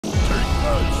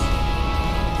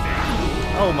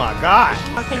Oh my god!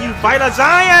 How can you fight a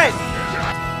giant?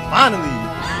 Finally!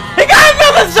 He got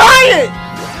another giant!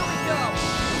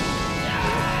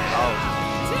 Oh,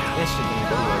 this shit didn't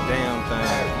do a damn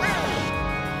thing.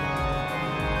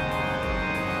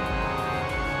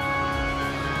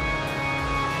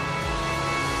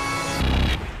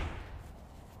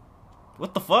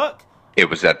 What the fuck? It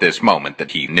was at this moment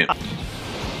that he knew.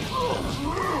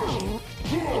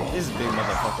 This big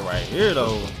motherfucker right here,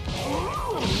 though.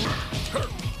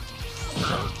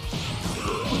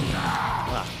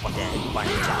 Ah, fucking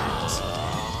fighting giants.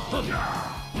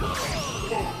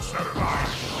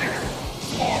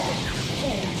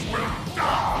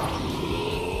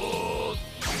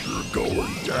 You're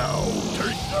going down.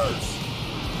 Take this.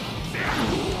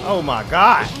 Oh my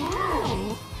god.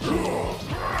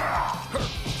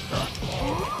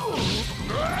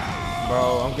 Bro,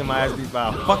 I'm getting my ass beat by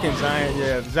a fucking giant.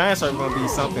 Yeah, the giants are gonna be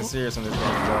something serious in this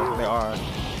game, bro. They are.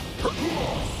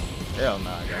 Hell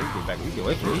nah, guys. We get back. We get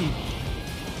away from me.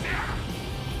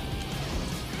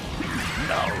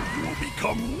 Now you will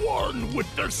become one with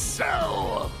the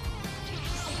cell.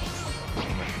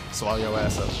 Swallow your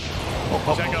ass up.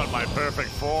 Check out my perfect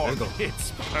form. There you go.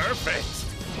 It's perfect.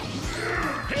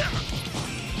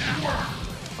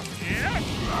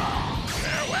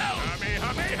 Farewell.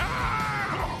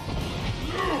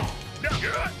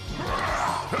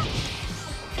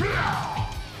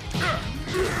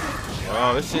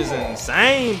 Bro, this shit's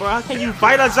insane, bro. How can you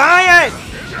fight a giant?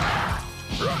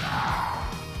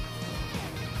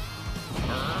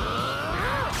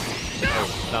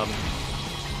 Oh,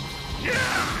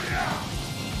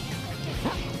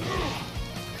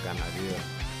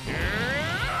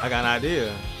 I got an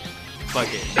idea. Fuck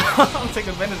it. I'm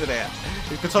taking advantage of that.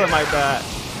 The controller might die.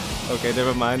 Okay,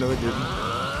 never mind. No, it didn't.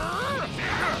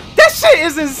 That shit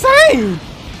is insane!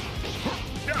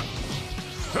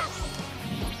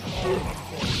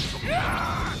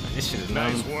 This shit is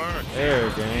nice work. Air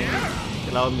game.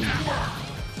 Get out of me.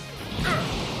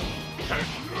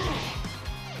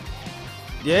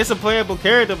 Yeah, it's a playable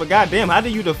character, but goddamn, how do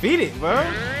you defeat it, bro?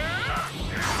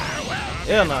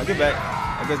 Hell no, get back.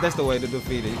 I guess that's the way to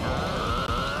defeat it.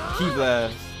 Key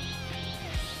blast.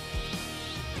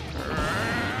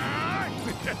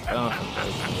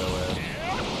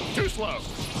 Too slow.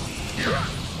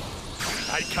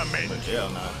 I commend you. Hell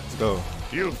no. Let's go.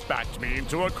 You've backed me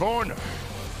into a corner,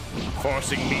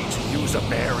 forcing me to use a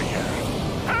barrier.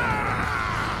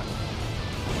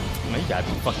 Man, you gotta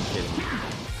be fucking kidding me.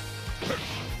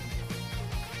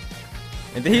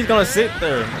 And then he's gonna sit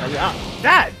there.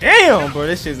 God damn, bro,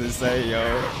 this shit's insane,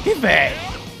 yo. Get back.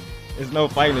 There's no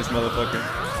fighting this motherfucker.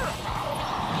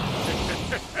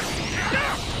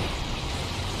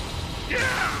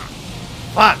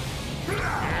 Fuck.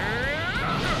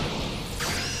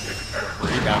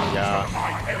 He got me, y'all.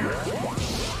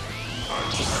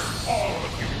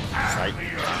 Psych.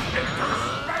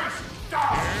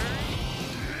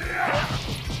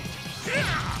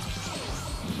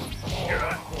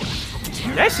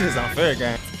 That shit is unfair,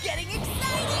 gang.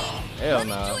 Hell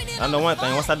no. I know one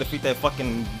thing. Once I defeat that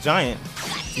fucking giant,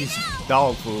 he's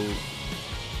dog food.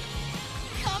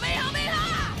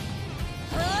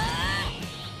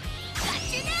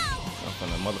 I'm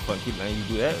gonna motherfucking keep letting you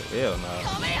do that. Hell no.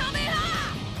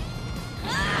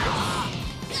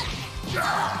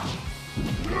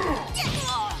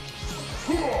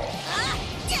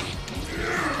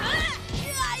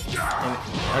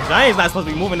 And a giant's not supposed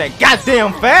to be moving that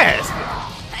goddamn fast.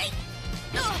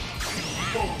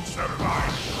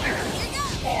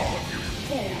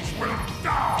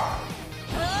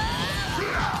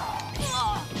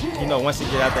 You know, once he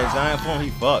get out that giant form, he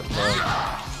fucked, bro.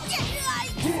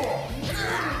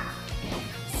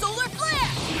 Solar flare.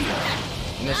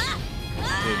 And this,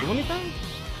 did it do anything?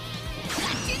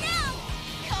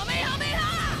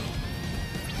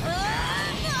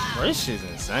 Bro, this shit's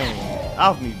insane.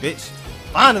 Off me, bitch.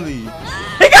 Finally.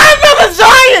 He got another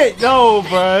giant! No,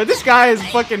 bro. This guy is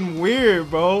fucking weird,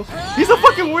 bro. He's a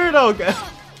fucking weirdo, guy.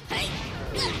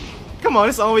 Come on,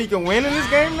 this is the only way you can win in this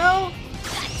game now?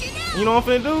 You know what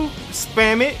I'm finna do?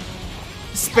 Spam it.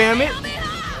 Spam it.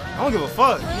 I don't give a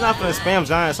fuck. You're not finna spam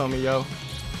giants on me, yo.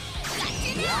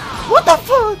 What the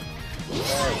fuck?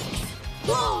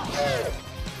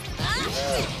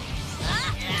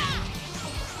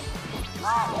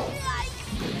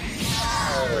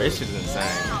 Bro, this shit is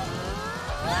insane.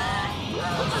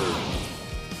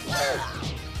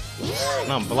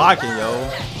 And I'm blocking, yo.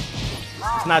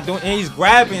 It's not doing, and he's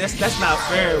grabbing. That's not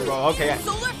fair, bro. Okay,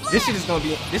 this shit is gonna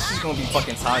be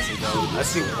fucking toxic, yo. I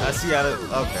see how to.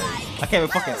 Okay, I can't even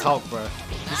fucking talk, bro.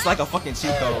 It's like a fucking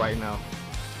cheat code right now.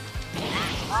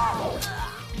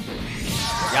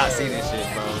 Y'all see this shit,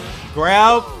 bro.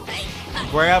 Grab.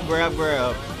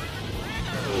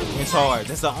 It's hard.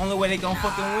 That's the only way they gonna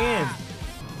fucking win.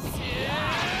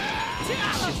 This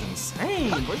shit's insane,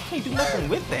 bro. You can't do nothing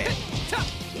with that.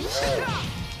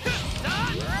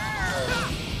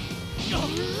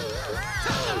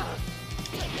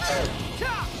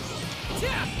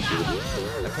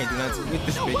 I can't do nothing with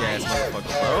this big ass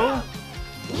motherfucker, bro.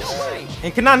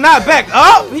 And can I not back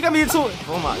up? He got me into it.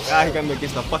 Oh my god, he got me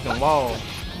against the fucking wall.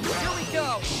 Here we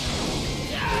go.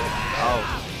 Oh,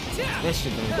 this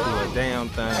shit didn't do a damn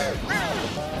thing.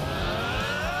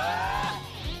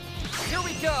 Here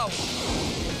we go.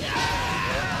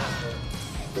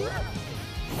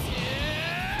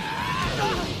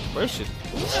 Bro, shit.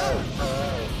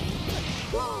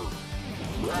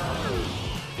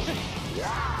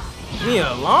 Leave me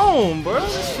alone, bro.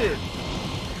 This shit.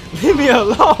 Leave me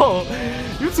alone.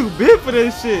 You too big for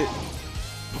this shit.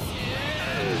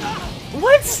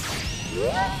 What?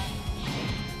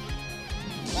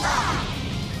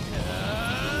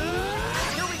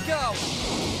 Here we go.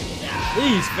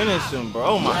 Please finish him, bro.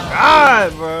 Oh my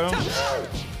god, bro.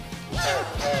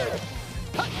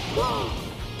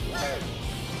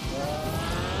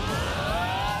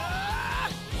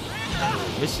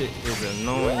 This shit is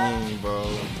annoying, bro.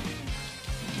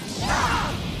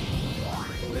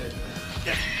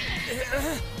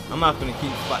 I'm not finna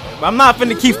keep fighting. I'm not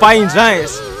finna keep fighting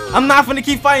giants. I'm not finna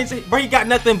keep fighting. Bro, you got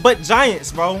nothing but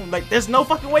giants, bro. Like, there's no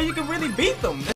fucking way you can really beat them.